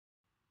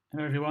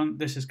Hello everyone,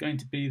 this is going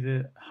to be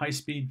the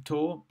high-speed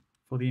tour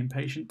for the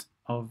impatient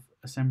of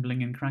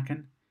assembling in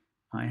Kraken.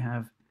 I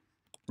have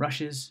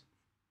rushes,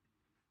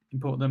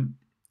 import them,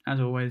 as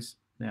always,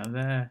 they are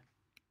there.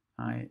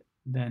 I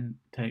then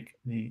take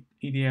the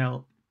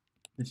EDL,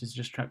 this is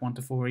just track 1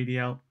 to 4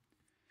 EDL,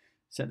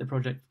 set the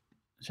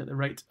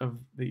rate of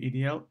the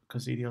EDL,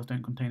 because EDLs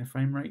don't contain a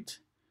frame rate.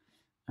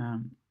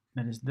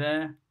 That is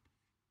there.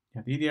 You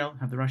have the EDL,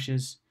 have the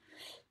rushes,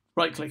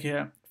 right click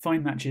here,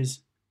 find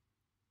matches,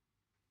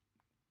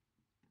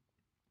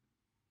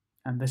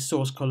 and this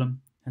source column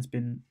has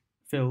been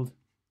filled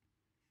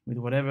with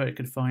whatever it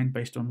could find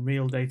based on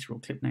real data or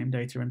clip name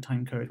data and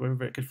timecode,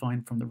 whatever it could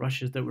find from the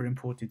rushes that were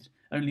imported.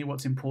 Only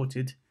what's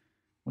imported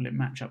will it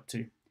match up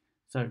to.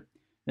 So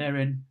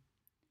therein,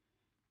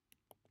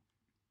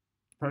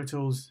 Pro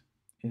Tools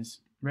is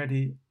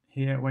ready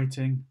here,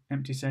 waiting,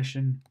 empty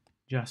session,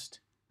 just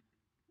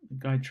the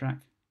guide track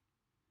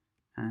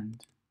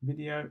and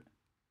video.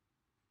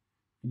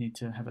 You need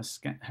to have a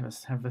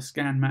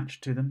scan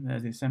match to them.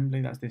 There's the assembly.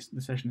 That's this.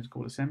 The session is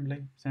called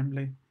assembly.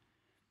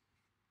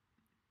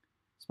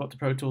 Spot to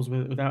Pro Tools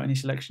without any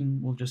selection.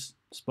 We'll just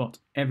spot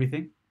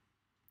everything.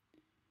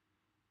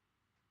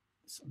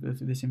 So I'll go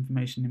through this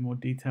information in more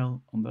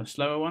detail on the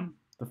slower one,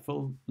 the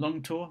full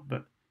long tour.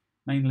 But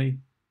mainly,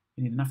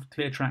 you need enough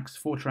clear tracks,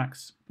 4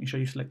 tracks. Make sure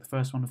you select the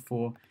first one of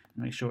 4,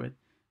 and make sure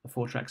the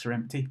 4 tracks are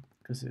empty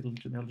because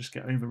they'll just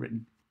get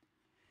overwritten.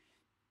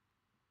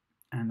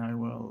 And I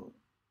will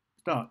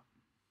start.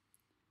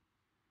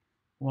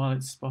 While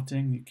it's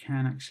spotting, you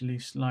can actually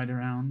slide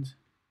around.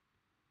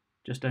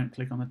 Just don't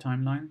click on the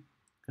timeline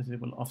because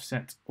it will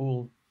offset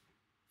all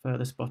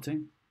further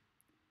spotting.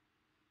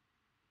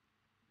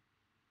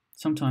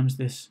 Sometimes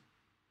this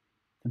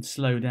can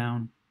slow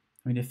down.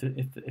 I mean,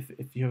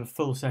 if you have a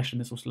full session,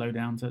 this will slow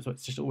down. So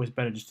it's just always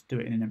better just to do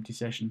it in an empty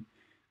session,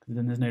 because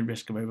then there's no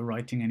risk of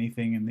overwriting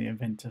anything in the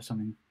event of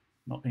something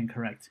not being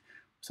correct.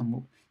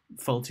 Some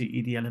faulty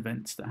EDL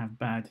events that have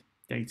bad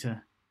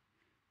data.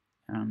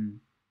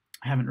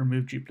 I haven't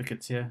removed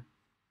duplicates here,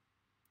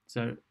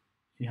 so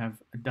you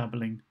have a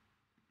doubling.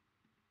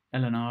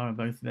 L and R are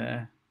both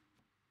there.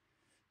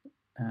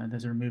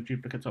 There's a remove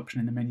duplicates option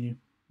in the menu,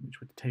 which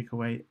would take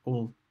away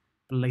all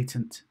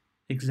blatant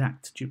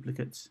exact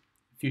duplicates.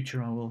 In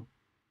future, I will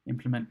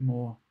implement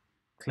more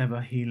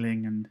clever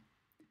healing and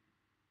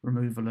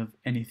removal of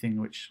anything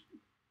which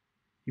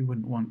you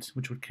wouldn't want,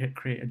 which would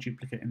create a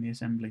duplicate in the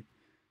assembly.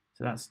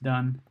 So that's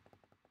done.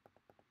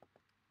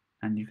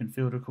 And you can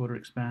field recorder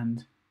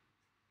expand.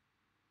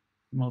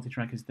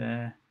 Multi-track is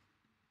there.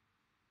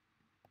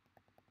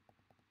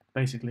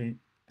 Basically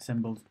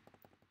assembled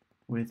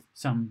with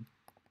some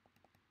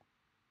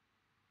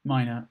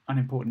minor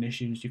unimportant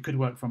issues. You could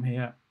work from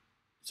here.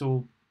 It's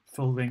all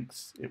full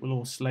links. It will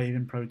all slave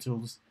in Pro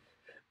Tools.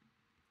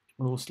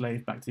 It will all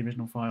slave back to the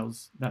original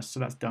files. So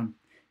that's done.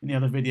 In the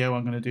other video,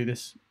 I'm going to do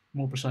this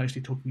more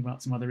precisely, talking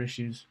about some other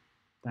issues.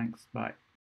 Thanks. Bye.